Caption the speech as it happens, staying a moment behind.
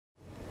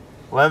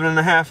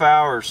11.5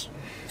 hours.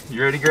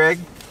 You ready, Greg?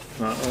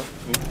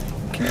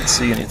 Can't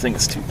see anything,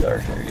 it's too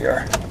dark. There you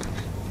are.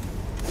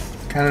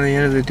 Kind of the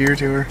end of the deer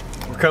tour.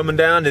 We're coming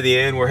down to the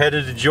end. We're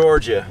headed to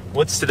Georgia.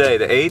 What's today,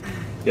 the 8th?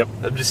 Yep.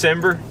 Of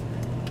December?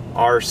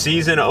 Our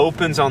season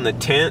opens on the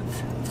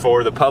 10th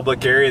for the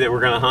public area that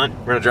we're gonna hunt.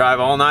 We're gonna drive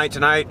all night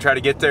tonight, try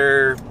to get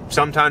there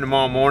sometime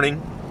tomorrow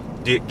morning,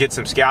 get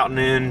some scouting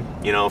in,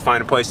 you know,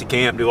 find a place to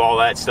camp, do all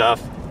that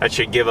stuff. That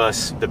should give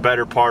us the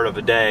better part of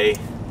a day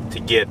to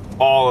get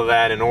all of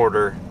that in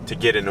order to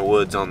get in the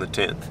woods on the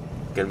 10th.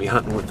 Gonna be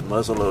hunting with the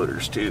muzzle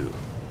loaders too.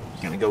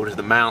 Gonna go to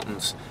the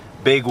mountains,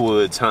 big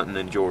woods hunting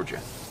in Georgia.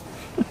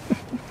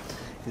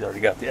 He's already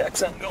got the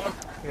accent going.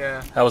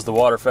 Yeah. How was the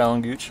waterfowl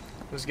in Gooch?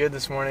 It was good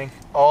this morning.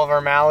 All of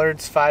our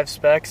mallards, 5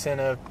 specks, and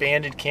a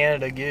banded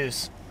Canada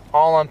goose.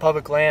 All on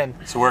public land.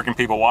 So where can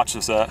people watch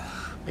this at?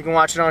 You can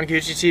watch it on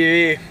Gucci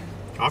TV.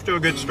 Off to a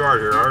good start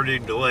here. Already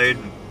delayed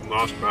and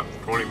lost about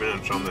 20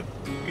 minutes on the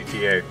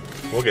ETA.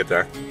 We'll get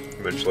there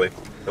eventually.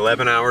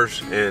 11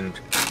 hours and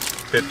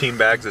 15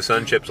 bags of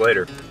sun chips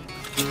later.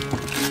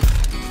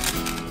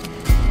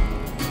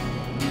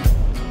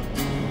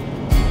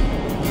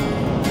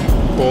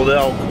 Pulled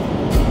elk.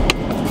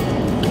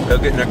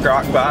 Cook it in a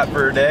crock pot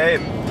for a day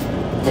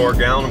and pour a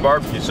gallon of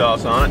barbecue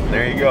sauce on it, and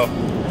there you go.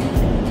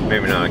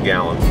 Maybe not a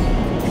gallon,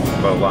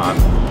 but a lot.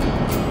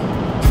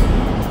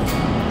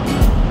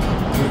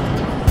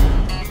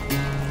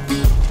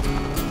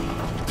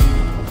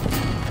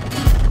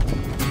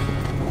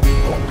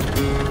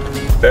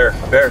 Bear,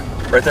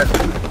 right there.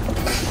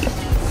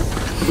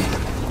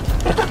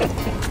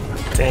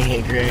 Dang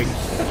it, Greg.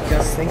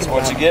 That's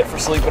what you get for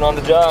sleeping on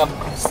the job.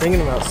 I was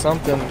thinking about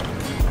something.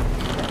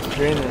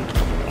 Dreaming.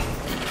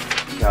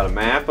 Got a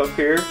map up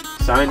here.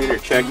 Sign in or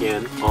check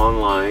in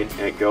online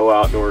at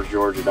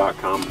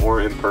gooutdoorsgeorgia.com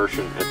or in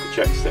person at the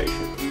check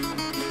station.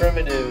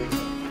 Primitive.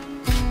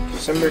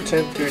 December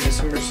 10th through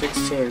December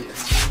 16th.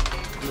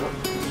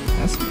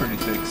 That's some pretty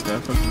thick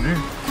stuff up in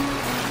there.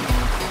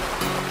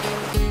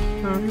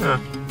 Oh yeah,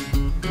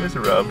 there's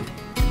a rub.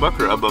 Buck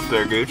rub up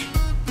there, Gooch.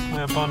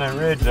 Way up on that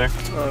ridge there.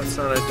 Oh, it's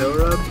not a doe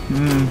rub?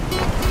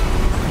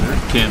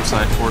 There's a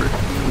campsite for it.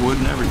 Wood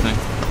and everything.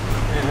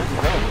 Man,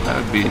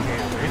 That would be an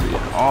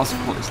awesome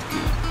place to be.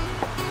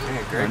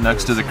 Yeah, Right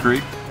next to the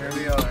creek. There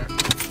we are.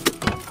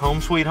 Home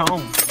sweet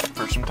home,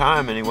 for some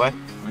time anyway.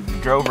 We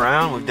drove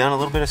around, we've done a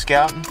little bit of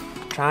scouting,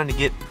 trying to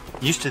get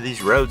used to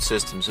these road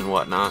systems and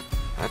whatnot.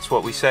 That's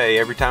what we say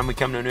every time we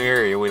come to a new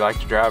area. We like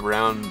to drive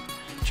around,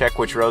 check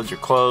which roads are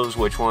closed,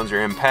 which ones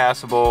are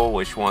impassable,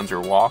 which ones are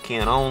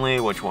walk-in only,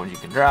 which ones you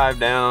can drive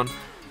down.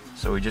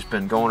 So we've just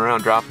been going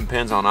around dropping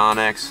pins on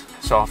Onyx.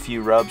 Saw a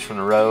few rubs from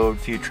the road, a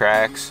few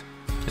tracks.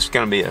 It's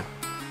gonna be a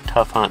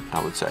tough hunt,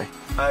 I would say.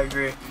 I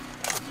agree.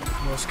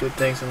 Most good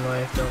things in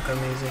life don't come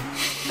easy.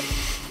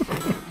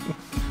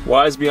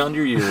 Wise beyond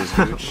your years,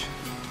 Gooch.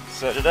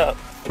 Set it up.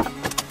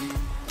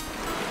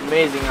 It's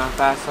amazing how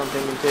fast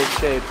something can take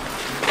shape.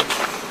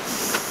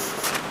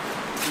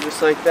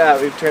 Just like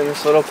that, we've turned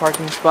this little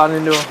parking spot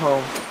into a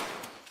home.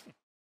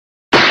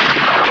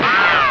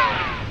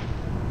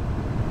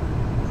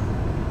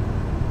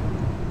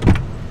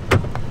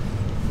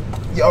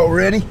 Y'all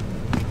ready?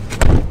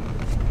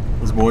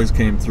 Those boys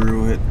came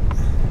through at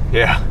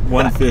Yeah.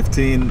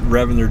 1:15,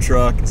 revving their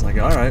truck. It's like,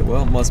 all right,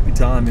 well, it must be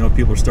time. You know,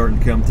 people are starting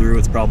to come through.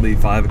 It's probably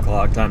 5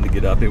 o'clock, time to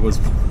get up. It was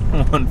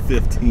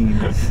 1:15.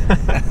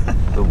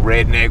 The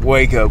redneck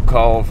wake-up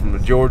call from the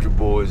Georgia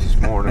boys this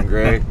morning,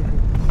 Greg.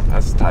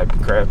 That's the type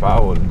of crap I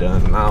would have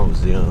done when I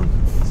was young.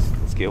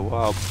 Let's get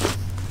wild.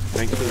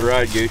 Thanks for the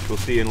ride, Gooch. We'll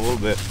see you in a little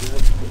bit.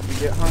 We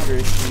get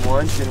hungry some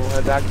lunch and we'll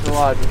head back to the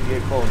lodge when we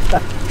get cold.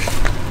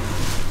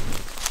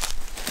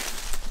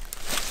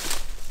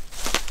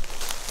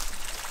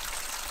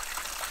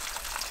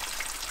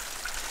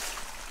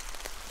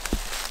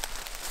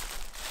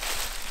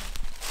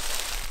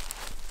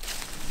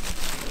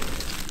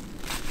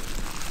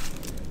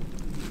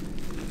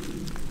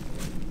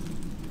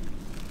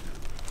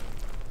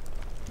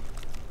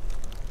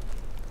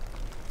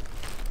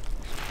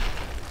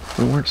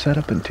 We weren't set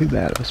up in too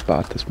bad of a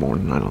spot this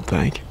morning, I don't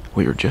think.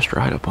 We were just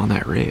right up on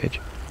that ridge.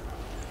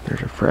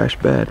 There's a fresh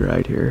bed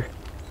right here.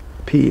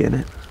 Pea in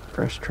it.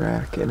 Fresh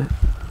track in it.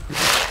 There's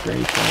a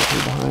straight right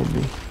here behind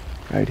me.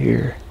 Right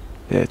here.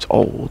 It's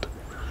old.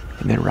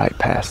 And then right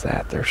past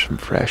that, there's some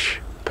fresh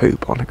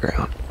poop on the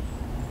ground.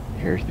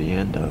 Here's the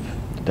end of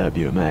the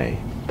WMA,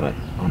 but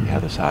on the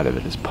other side of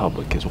it is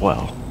public as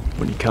well.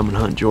 When you come and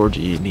hunt Georgia,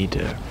 you need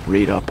to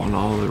read up on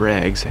all the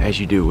regs, as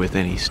you do with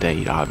any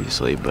state,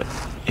 obviously, but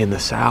in the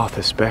South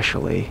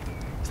especially,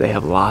 they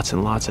have lots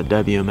and lots of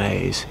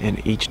WMAs,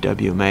 and each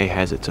WMA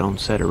has its own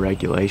set of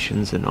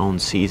regulations and own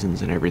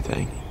seasons and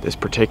everything. This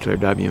particular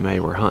WMA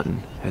we're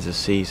hunting has a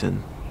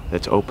season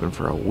that's open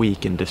for a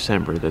week in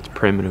December that's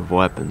primitive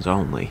weapons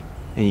only,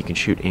 and you can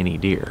shoot any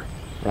deer.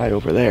 Right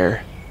over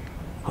there,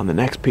 on the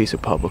next piece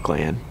of public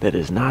land that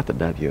is not the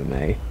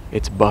WMA,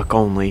 it's buck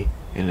only,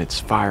 and it's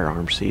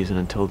firearm season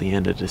until the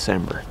end of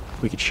December.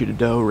 We could shoot a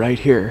doe right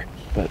here,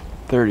 but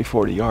 30,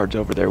 40 yards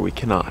over there we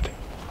cannot.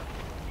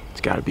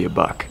 It's gotta be a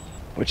buck,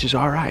 which is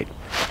all right.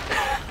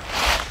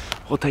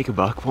 We'll take a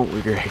buck, won't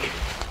we, Greg?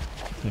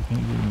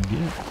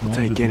 We'll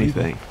take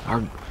anything.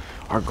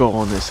 Our goal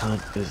on this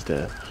hunt is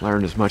to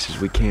learn as much as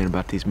we can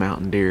about these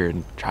mountain deer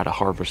and try to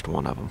harvest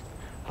one of them.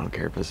 I don't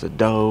care if it's a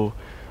doe,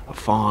 a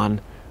fawn,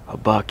 a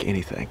buck,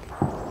 anything.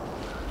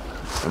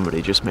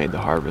 Somebody just made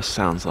the harvest,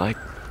 sounds like,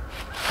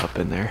 up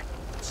in there.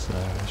 It's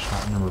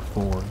shot number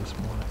 4 this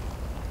morning.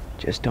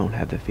 Just don't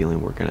have the feeling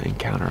we're gonna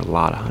encounter a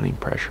lot of hunting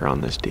pressure on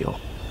this deal.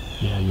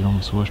 Yeah, you'd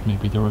almost wish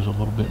maybe there was a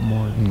little bit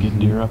more to get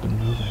deer up and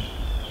moving.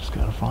 Just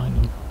gotta find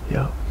them.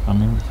 Yep. I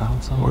mean, we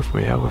found some. We're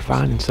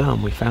finding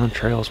some. We found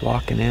trails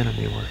walking in. I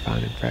mean, we're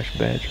finding fresh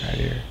beds right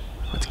here.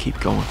 Let's keep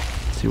going.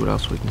 See what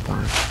else we can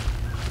find.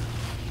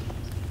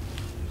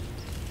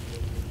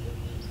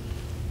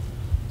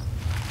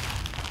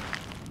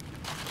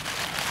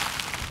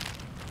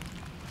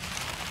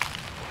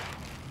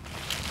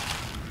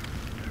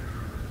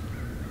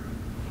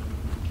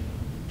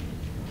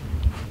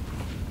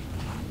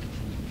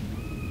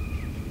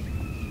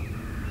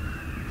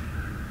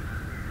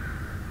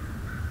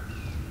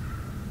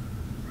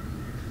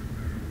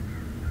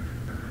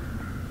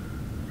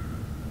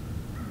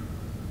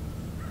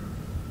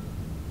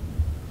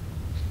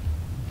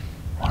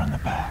 One in the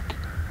back.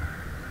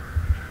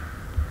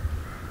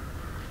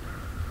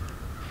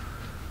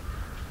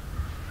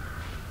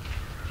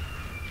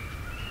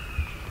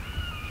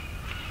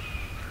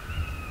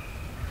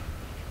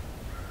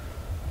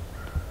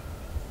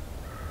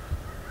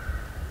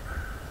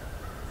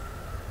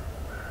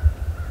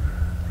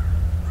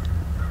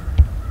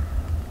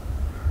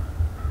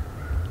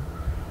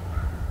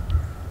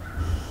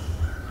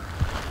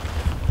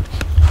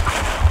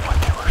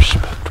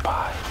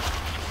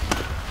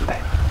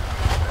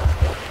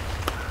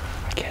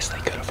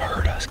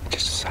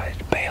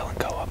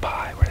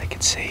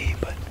 See,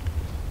 but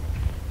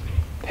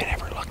they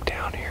never looked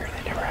down here.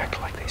 They never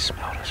acted like they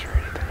smelled us or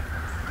anything.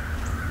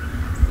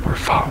 We're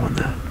following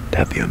the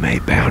WMA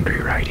boundary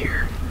right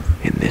here,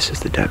 and this is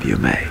the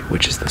WMA,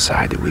 which is the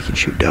side that we can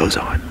shoot does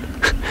on.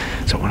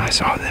 So when I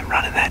saw them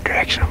running that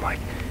direction, I'm like,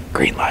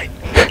 green light.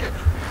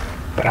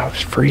 But I was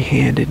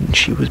free-handed, and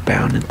she was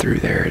bounding through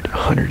there at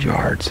 100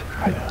 yards.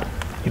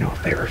 You know,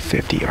 if they were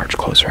 50 yards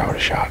closer, I would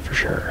have shot for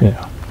sure.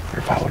 Yeah. Or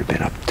if I would have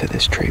been up to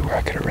this tree where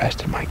I could have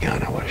rested my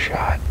gun, I would have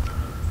shot.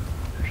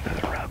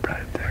 Another rub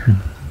right up there.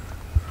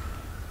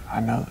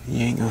 I know you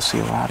ain't gonna see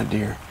a lot of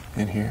deer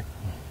in here.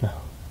 No.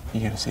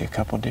 You're gonna see a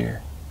couple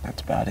deer.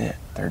 That's about it.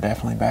 They're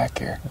definitely back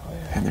here. Oh,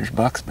 yeah. And there's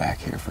bucks back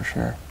here for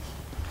sure.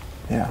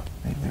 Yeah,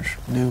 I mean, there's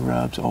new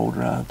rubs, old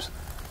rubs.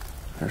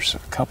 There's a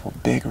couple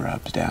big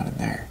rubs down in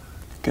there.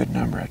 A good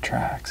number of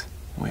tracks.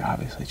 We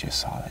obviously just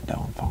saw that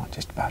doe and fawn,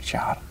 just about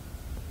shot him.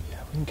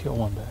 Yeah, we can kill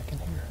one back in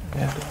here.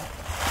 Yeah,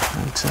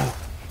 I think so.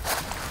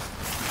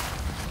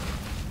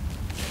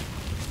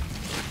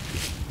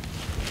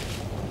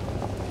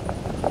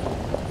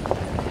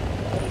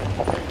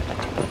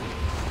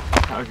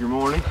 How's your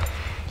morning?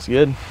 It's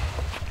good.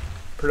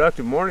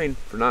 Productive morning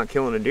for not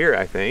killing a deer,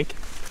 I think.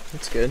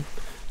 It's good.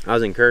 I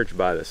was encouraged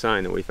by the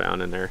sign that we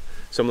found in there.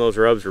 Some of those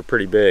rubs were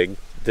pretty big.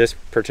 This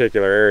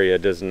particular area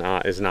is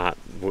not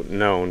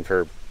known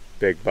for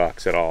big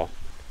bucks at all.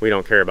 We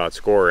don't care about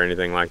score or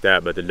anything like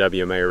that, but the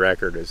WMA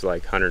record is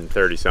like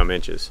 130 some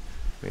inches.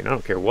 I mean, I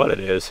don't care what it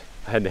is.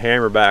 I had the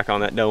hammer back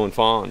on that doe and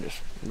fawn. Just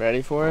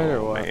ready for it,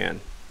 or what? Man,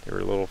 they were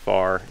a little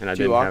far, and I Did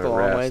you didn't walk have a a long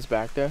rest. ways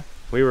back there?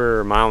 We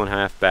were a mile and a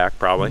half back,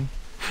 probably.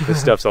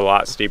 This stuff's a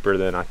lot steeper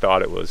than I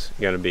thought it was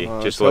going to be.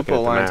 Just looking at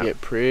the lines map.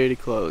 get pretty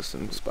close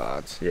in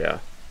spots. Yeah,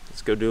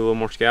 let's go do a little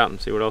more scouting,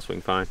 see what else we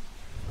can find.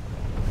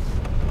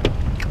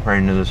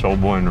 Ran into this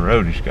old boy in the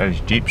road. He's got his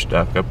Jeep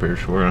stuck up here,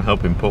 so we're gonna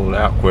help him pull it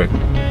out quick.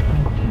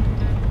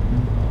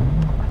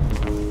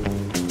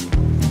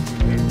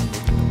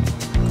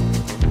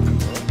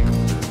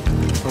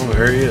 Oh,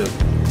 there he is.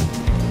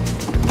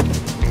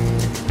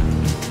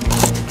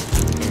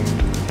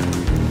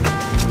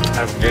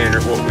 Have a gander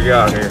at what we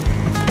got here.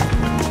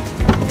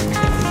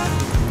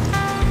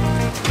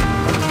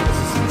 This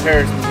is some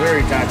Paris,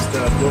 Missouri type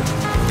stuff, though.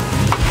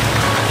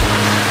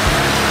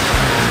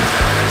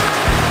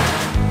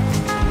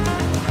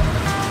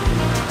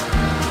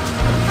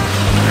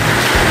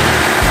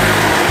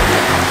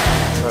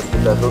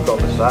 That hook on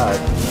the side.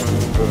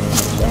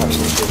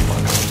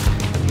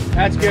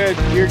 That's good.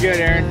 You're good,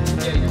 Aaron.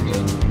 Yeah, you're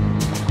good.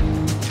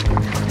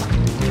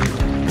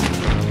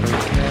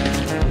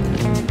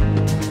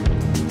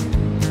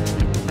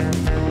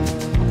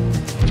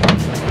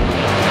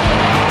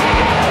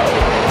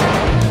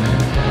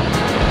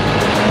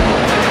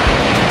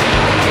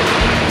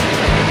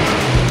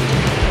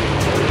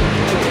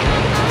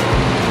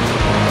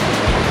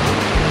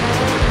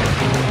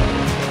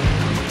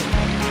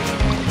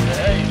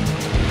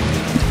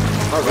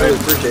 I really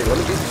appreciate it. Let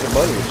me get you some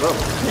money or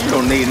something. You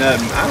don't need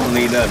nothing. I don't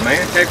need nothing,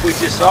 man. Heck, we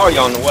just saw you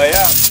on the way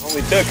out.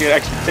 Only took you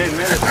extra 10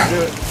 minutes to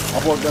do it.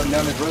 I've walked up and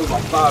down this road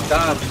like 5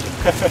 times.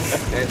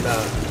 And the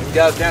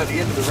guys down at the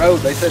end of the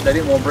road, they said they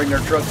didn't want to bring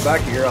their trucks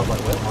back here. I was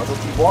like, well, I'll go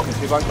keep walking,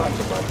 see if I can find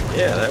somebody.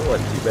 Yeah, that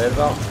wasn't too bad at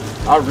all.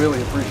 I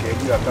really appreciate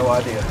it. You have no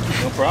idea.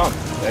 No problem.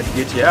 Had to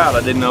get you out.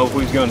 I didn't know if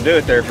we was going to do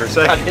it there for a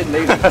second. I didn't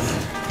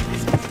either.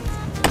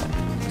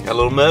 Got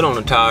a little mud on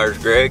the tires,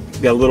 Greg.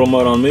 Got a little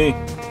mud on me.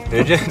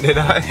 Did you? Did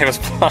I? It was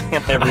flying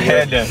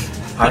everywhere.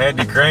 I had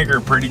to crank her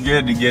pretty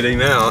good to get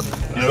him out.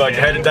 He's like,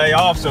 I had a day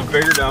off, so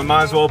figured I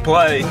might as well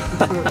play.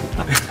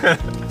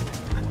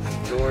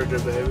 Georgia,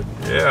 baby.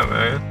 Yeah,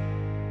 man.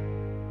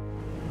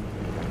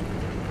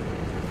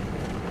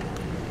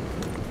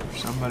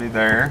 Somebody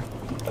there.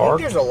 I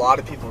think there's a lot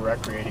of people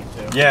recreating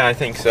too. Yeah, I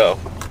think so.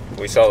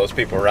 We saw those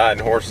people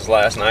riding horses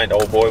last night. The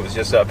old boy was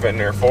just up in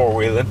there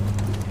four-wheeling.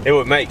 It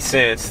would make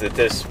sense that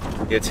this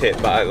gets hit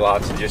by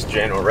lots of just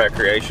general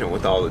recreation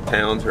with all the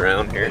towns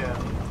around here.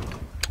 Yeah.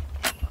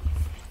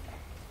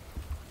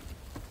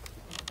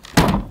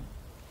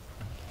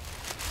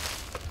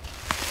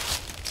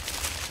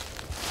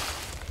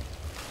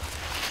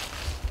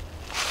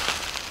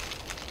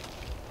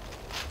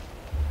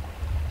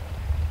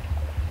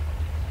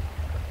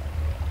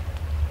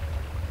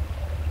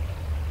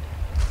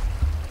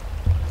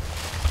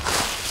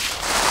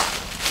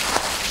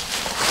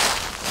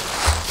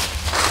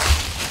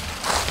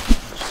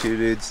 Two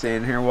dudes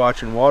standing here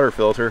watching water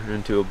filter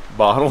into a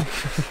bottle.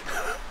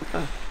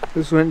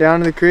 Just went down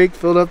to the creek,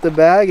 filled up the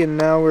bag, and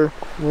now we're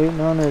waiting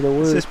on her to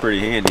work. This is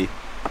pretty handy.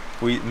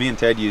 Me and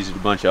Ted used it a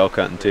bunch of elk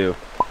hunting too.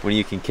 When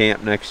you can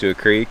camp next to a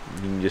creek,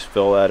 you can just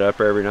fill that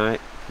up every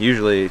night.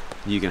 Usually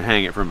you can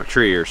hang it from a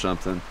tree or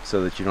something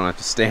so that you don't have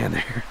to stand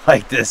there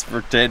like this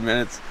for 10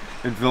 minutes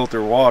and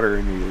filter water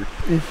into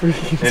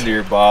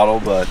your bottle,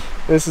 but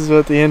this is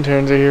what the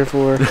interns are here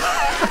for.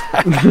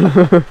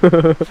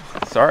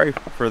 sorry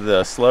for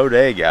the slow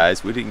day,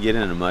 guys. We didn't get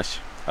into much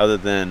other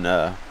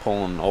than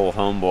pulling old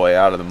homeboy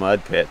out of the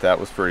mud pit. That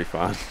was pretty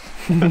fun.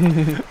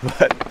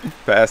 But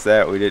past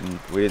that, we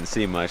didn't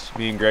see much.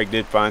 Me and Greg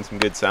did find some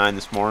good sign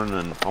this morning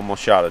and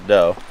almost shot a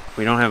doe.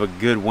 We don't have a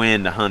good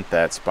wind to hunt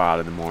that spot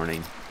in the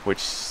morning, which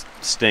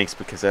stinks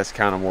because that's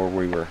kind of where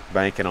we were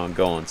banking on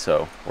going.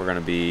 So we're going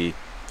to be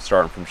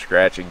starting from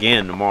scratch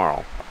again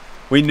tomorrow.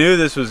 We knew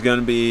this was going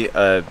to be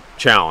a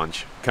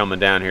challenge coming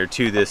down here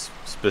to this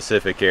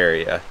specific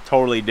area.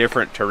 Totally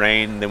different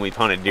terrain than we've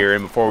hunted deer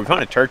in before. We've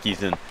hunted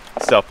turkeys and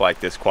stuff like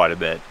this quite a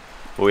bit,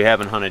 but we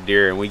haven't hunted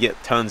deer, and we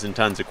get tons and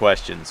tons of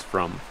questions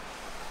from,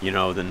 you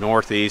know, the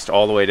northeast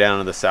all the way down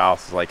to the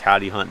south. It's like, how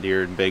do you hunt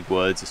deer in big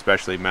woods,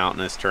 especially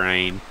mountainous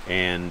terrain?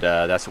 And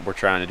that's what we're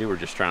trying to do. We're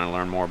just trying to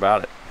learn more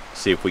about it,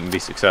 see if we can be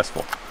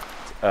successful.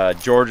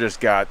 Georgia's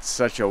got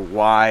such a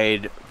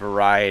wide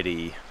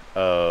variety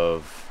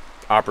of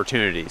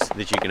opportunities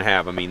that you can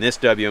have. I mean, this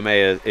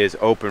WMA is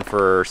open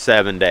for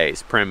 7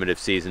 days, primitive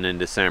season in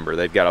December.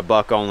 They've got a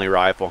buck-only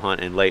rifle hunt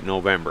in late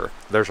November.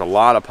 There's a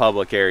lot of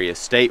public areas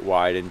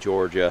statewide in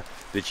Georgia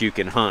that you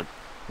can hunt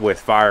with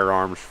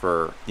firearms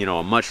for, you know,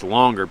 a much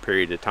longer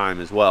period of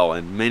time as well.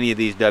 And many of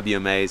these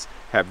WMAs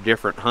have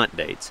different hunt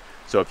dates.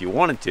 So if you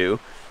wanted to,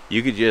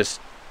 you could just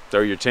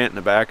throw your tent in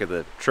the back of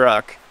the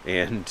truck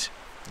and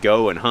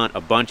go and hunt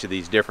a bunch of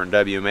these different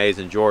WMAs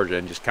in Georgia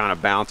and just kind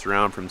of bounce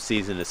around from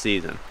season to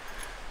season.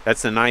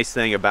 That's the nice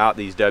thing about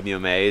these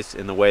WMAs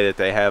and the way that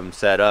they have them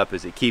set up,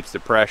 is it keeps the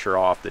pressure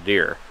off the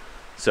deer.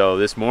 So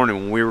this morning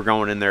when we were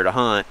going in there to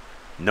hunt,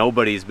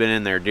 nobody's been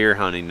in there deer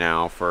hunting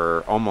now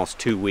for almost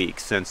 2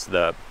 weeks since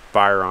the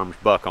firearms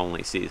buck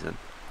only season.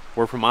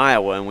 We're from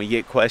Iowa and we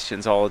get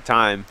questions all the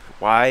time.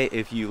 Why,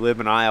 if you live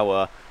in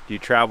Iowa, do you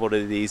travel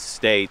to these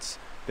states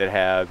that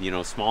have, you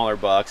know, smaller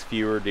bucks,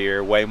 fewer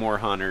deer, way more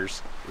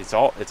hunters? It's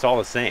all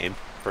the same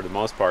for the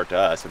most part to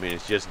us. I mean,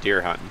 it's just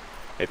deer hunting.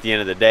 At the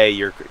end of the day,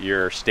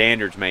 your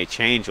standards may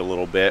change a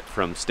little bit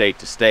from state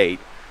to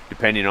state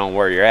depending on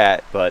where you're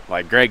at, but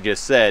like Greg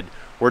just said,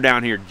 we're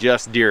down here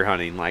just deer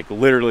hunting. Like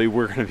literally,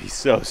 we're gonna be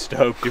so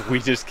stoked if we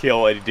just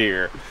kill a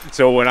deer.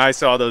 So when I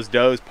saw those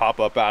does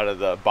pop up out of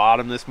the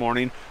bottom this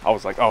morning, I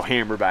was like, oh,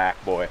 hammer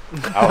back, boy.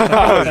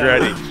 I was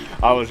ready.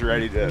 I was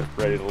ready to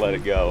let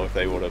it go if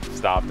they would have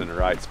stopped in the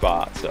right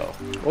spot. So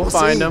We'll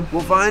find them.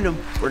 We'll find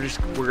them.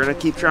 We're gonna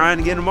keep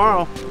trying again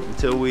tomorrow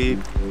until we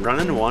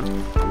run into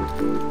one.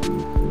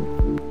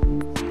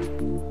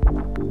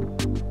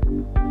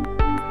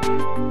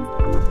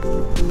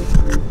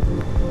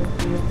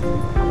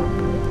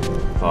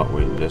 Thought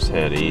we'd just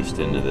head east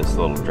into this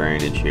little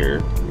drainage here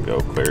and go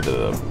clear to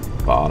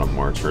the bottom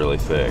where it's really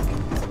thick.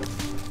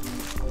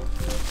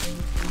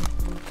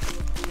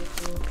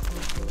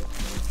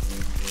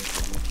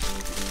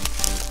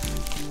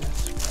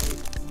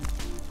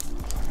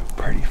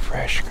 Pretty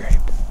fresh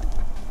scrape.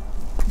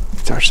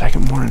 It's our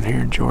second morning here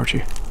in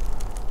Georgia.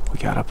 We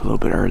got up a little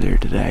bit earlier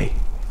today,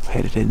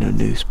 headed into a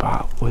new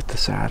spot with the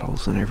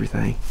saddles and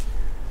everything.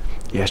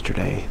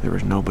 Yesterday there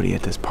was nobody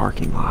at this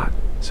parking lot,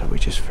 so we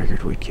just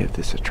figured we'd give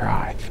this a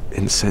try.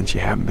 And since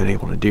you haven't been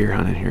able to deer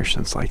hunt in here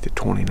since like the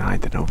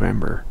 29th of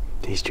November,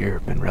 these deer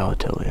have been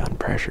relatively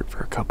unpressured for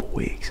a couple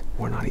weeks.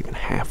 We're not even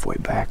halfway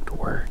back to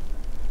where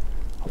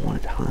I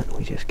wanted to hunt.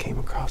 We just came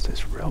across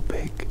this real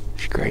big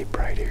scrape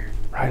right here,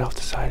 right off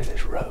the side of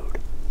this road.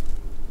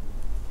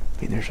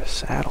 I mean, there's a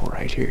saddle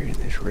right here in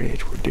this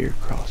ridge where deer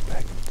cross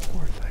back and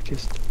forth.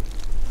 It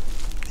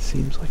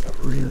seems like a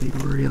really,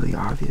 really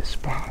obvious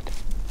spot.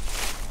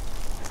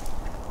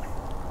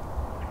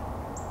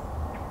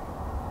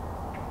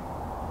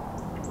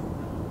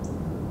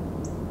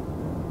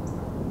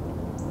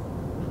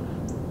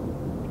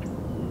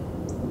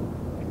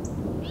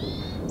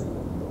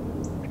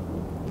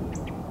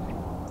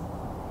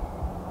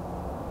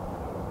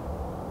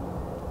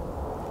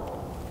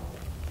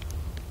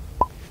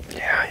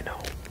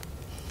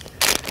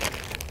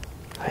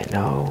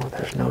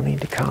 mean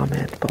to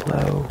comment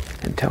below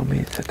and tell me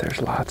that there's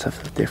lots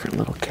of different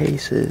little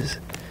cases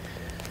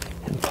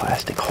and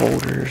plastic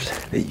holders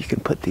that you can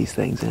put these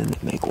things in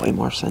that make way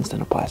more sense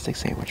than a plastic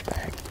sandwich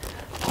bag.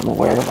 I'm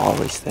aware of all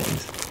these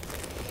things.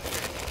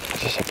 I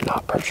just have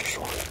not purchased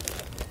one.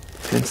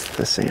 Hence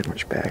the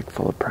sandwich bag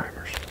full of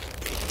primers.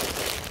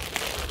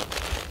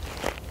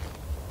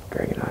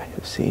 Greg and I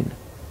have seen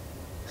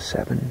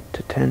 7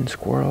 to 10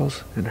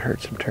 squirrels and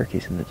heard some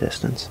turkeys in the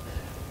distance.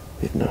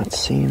 We've not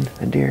seen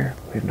a deer.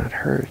 We've not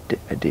heard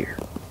a deer.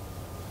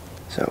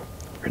 So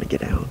we're going to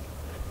get down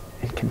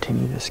and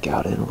continue to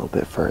scout in a little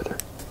bit further.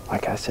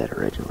 Like I said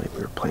originally,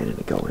 we were planning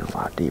to go in a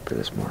lot deeper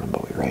this morning,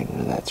 but we ran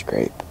into that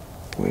scrape.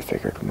 We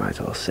figured we might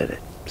as well sit it,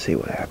 see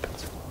what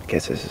happens. I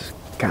guess this is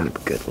kind of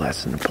a good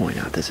lesson to point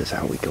out. This is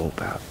how we go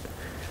about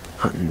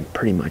hunting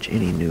pretty much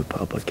any new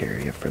public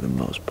area for the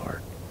most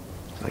part.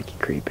 Like you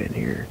creep in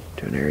here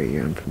to an area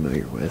you're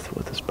unfamiliar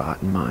with a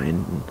spot in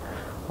mind, and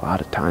a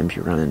lot of times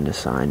you run into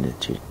sign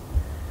that you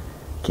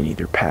can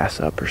either pass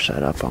up or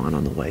set up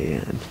on the way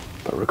in.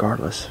 But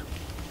regardless,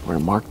 we're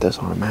gonna mark this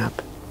on a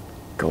map,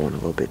 go in a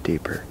little bit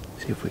deeper,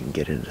 see if we can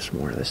get into some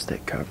more of this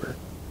thick cover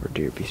where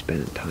deer be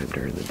spending time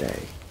during the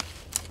day.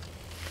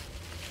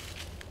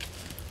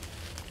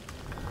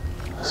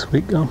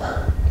 Sweet gum.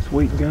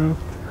 Sweet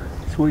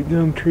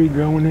gum tree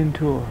growing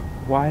into a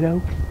white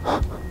oak.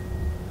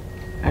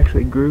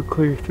 Actually grew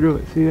clear through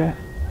it, see that?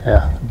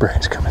 Yeah, the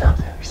branch coming out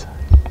the other side.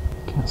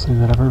 Can't say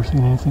that I've ever seen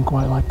anything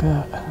quite like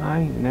that. I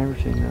ain't never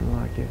seen nothing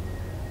like it.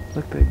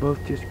 Look, they both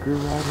just grew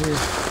right here.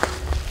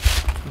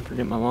 I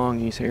forget my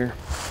longies here.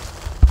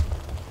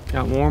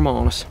 Got warm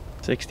on us.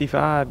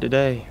 65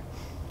 today.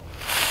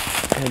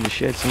 Had to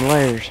shed some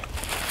layers.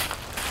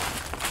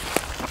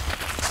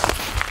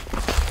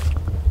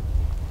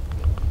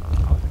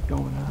 Oh, they're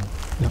going up.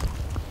 Yep.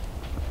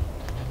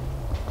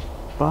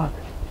 Buck.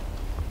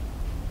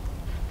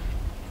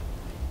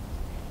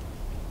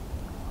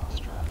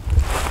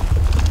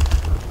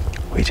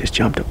 We just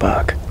jumped a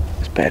buck.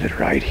 It's bedded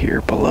right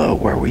here below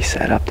where we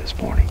set up this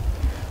morning.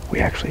 We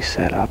actually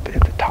set up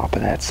at the top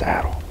of that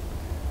saddle,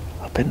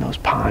 up in those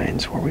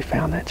pines where we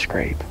found that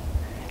scrape.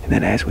 And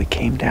then as we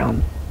came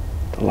down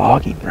the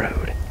logging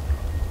road,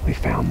 we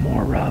found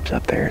more rubs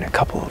up there and a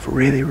couple of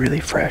really, really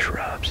fresh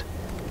rubs.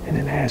 And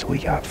then as we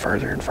got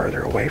further and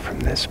further away from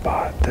this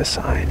spot, the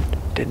sign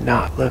did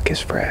not look as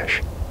fresh.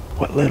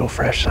 What little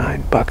fresh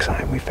sign, buck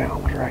sign we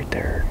found was right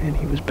there, and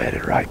he was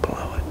bedded right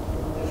below it.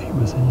 He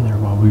was in there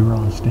while we were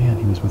on the stand.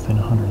 He was within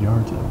 100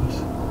 yards of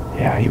us.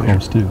 Yeah, he was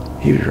close too.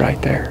 He was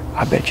right there.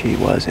 I bet you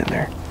he was in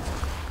there.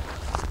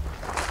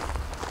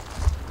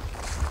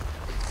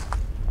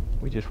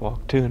 We just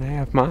walked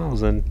 2.5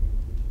 miles and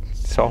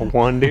saw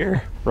one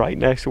deer right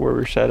next to where we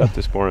were set up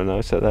this morning,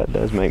 though, so that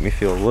does make me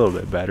feel a little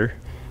bit better.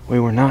 We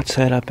were not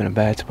set up in a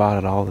bad spot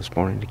at all this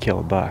morning to kill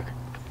a buck,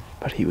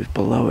 but he was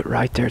below it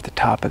right there at the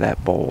top of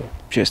that bowl.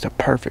 Just a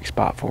perfect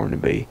spot for him to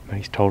be. It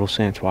makes total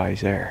sense why he's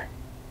there.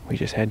 We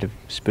just had to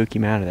spook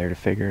him out of there to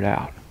figure it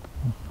out.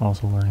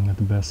 Also learning that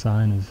the best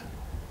sign is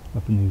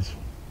up in these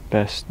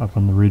up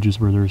on the ridges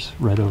where there's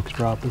red oaks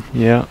dropping.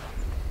 Yeah.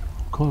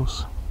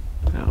 Close.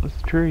 That was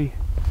the tree.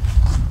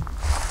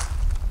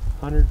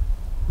 100,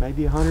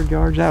 maybe 100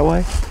 yards that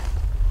way.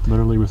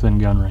 Literally within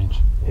gun range.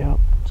 Yep.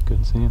 It's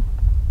good to see him.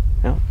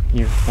 Yep.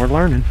 We're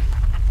learning.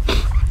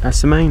 That's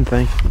the main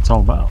thing. It's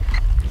all about.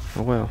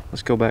 Oh well,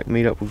 let's go back and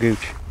meet up with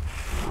Gooch.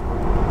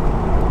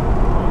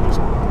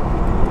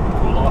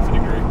 Cool off a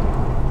degree.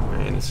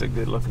 Man, it's a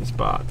good looking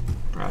spot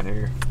right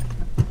here.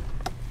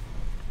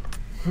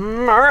 All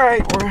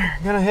right, we're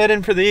gonna head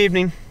in for the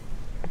evening.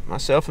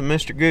 Myself and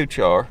Mr. Gooch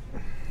are.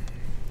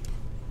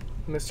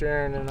 Mr.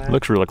 Aaron and I.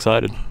 Looks real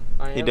excited.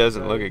 He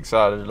doesn't look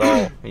excited at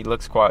all. He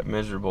looks quite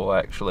miserable,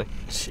 actually.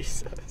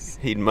 Jesus.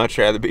 He'd much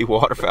rather be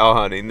waterfowl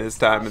hunting this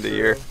time of the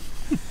year,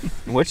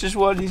 which is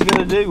what he's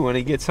gonna do when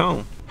he gets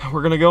home.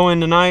 We're gonna go in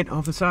tonight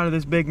off the side of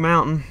this big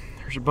mountain.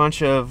 There's a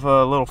bunch of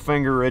little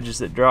finger ridges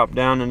that drop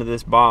down into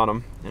this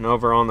bottom, and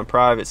over on the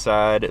private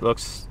side it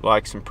looks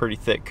like some pretty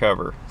thick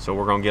cover. So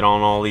we're gonna get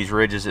on all these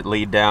ridges that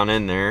lead down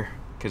in there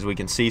because we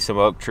can see some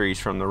oak trees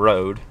from the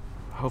road.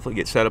 Hopefully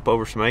get set up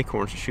over some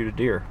acorns to shoot a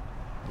deer.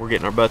 We're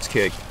getting our butts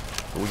kicked,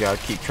 but we gotta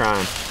keep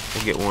trying.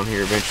 We'll get one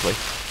here eventually.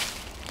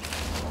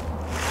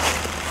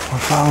 We're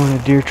following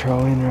a deer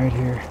trail in right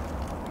here,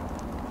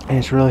 and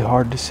it's really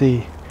hard to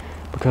see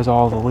because of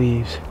all the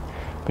leaves,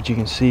 but you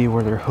can see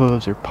where their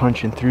hooves are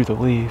punching through the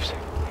leaves,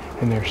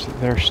 and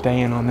they're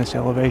staying on this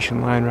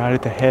elevation line right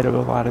at the head of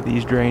a lot of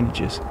these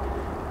drainages.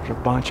 There's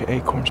a bunch of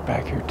acorns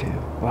back here too,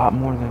 a lot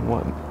more than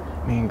what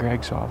me and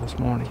Greg saw this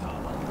morning.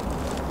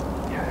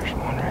 Yeah, there's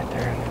one right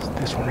there, and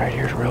this one right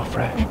here is real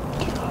fresh.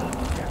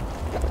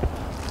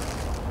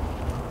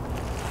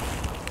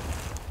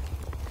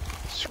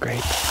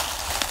 Scrape.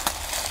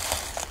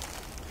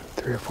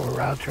 3 or 4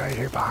 rubs right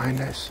here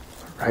behind us,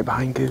 right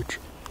behind Gooch.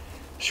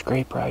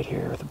 Scrape right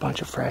here with a bunch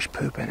of fresh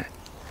poop in it.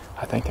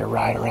 I think they're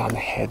right around the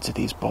heads of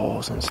these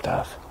bowls and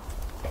stuff.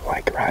 But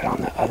like right on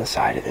the other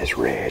side of this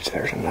ridge,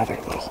 there's another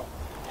little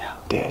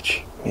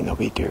ditch. I mean, there'll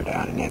be deer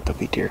down in it. There'll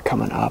be deer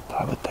coming up,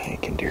 I would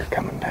think, and deer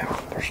coming down.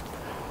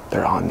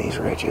 They're on these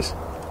ridges,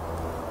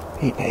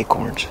 eating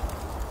acorns.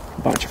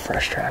 A bunch of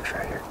fresh tracks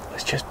right here.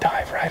 Let's just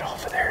dive right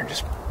off of there and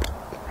just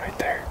right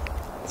there.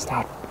 It's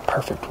not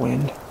perfect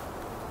wind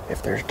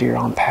if there's deer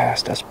on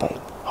past us, but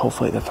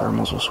hopefully the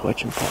thermals will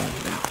switch and pull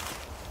them down.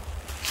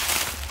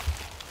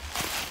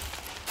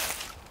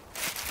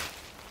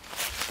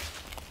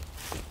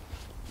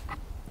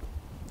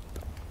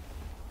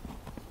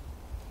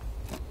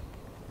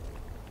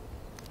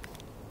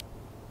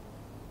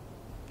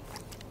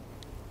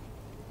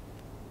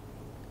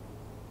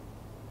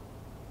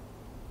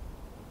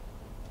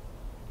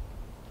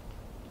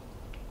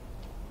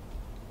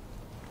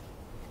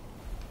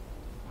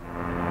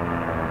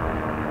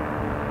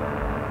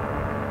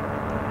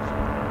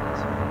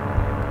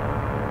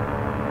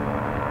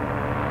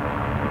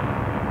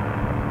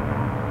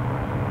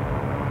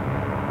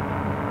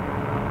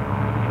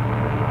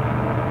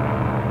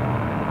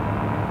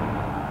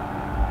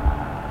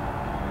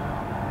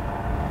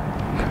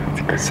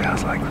 It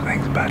sounds like the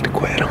thing's about to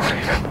quit on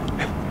him.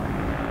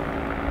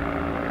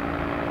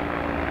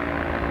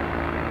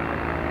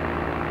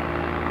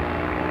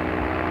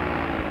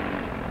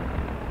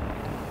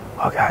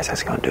 Well, guys,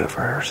 that's going to do it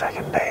for our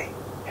second day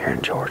here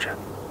in Georgia.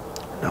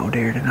 No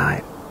deer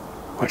tonight,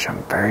 which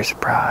I'm very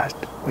surprised.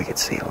 We could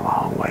see a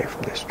long way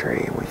from this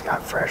tree, and we've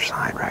got fresh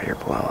sign right here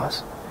below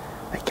us.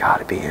 They got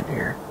to be in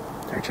here.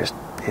 They're just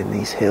in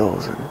these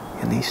hills and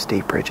in these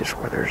steep ridges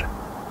where there's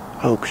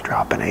oaks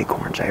dropping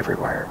acorns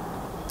everywhere.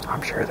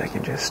 I'm sure they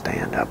can just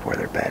stand up where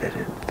they're bedded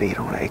and feed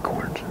on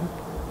acorns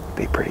and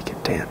be pretty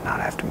content,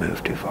 not have to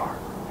move too far.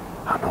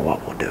 I don't know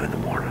what we'll do in the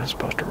morning. It's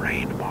supposed to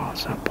rain tomorrow at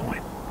some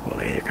point.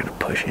 We're either going to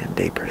push in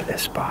deeper to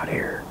this spot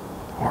here,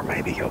 or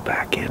maybe go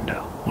back into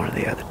one of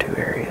the other two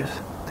areas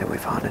that we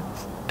found it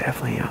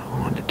definitely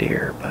on the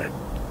deer, but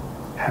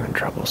having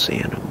trouble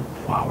seeing them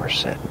while we're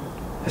sitting.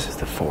 This is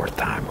the fourth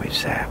time we've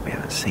sat. We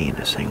haven't seen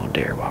a single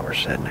deer while we're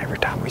sitting. Every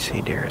time we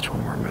see deer, it's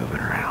when we're moving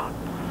around.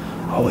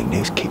 All we can do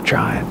is keep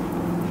trying.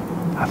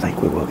 I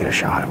think we will get a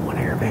shot at one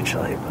here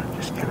eventually, but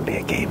it's going to be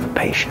a game of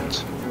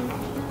patience.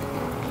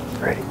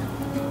 Ready?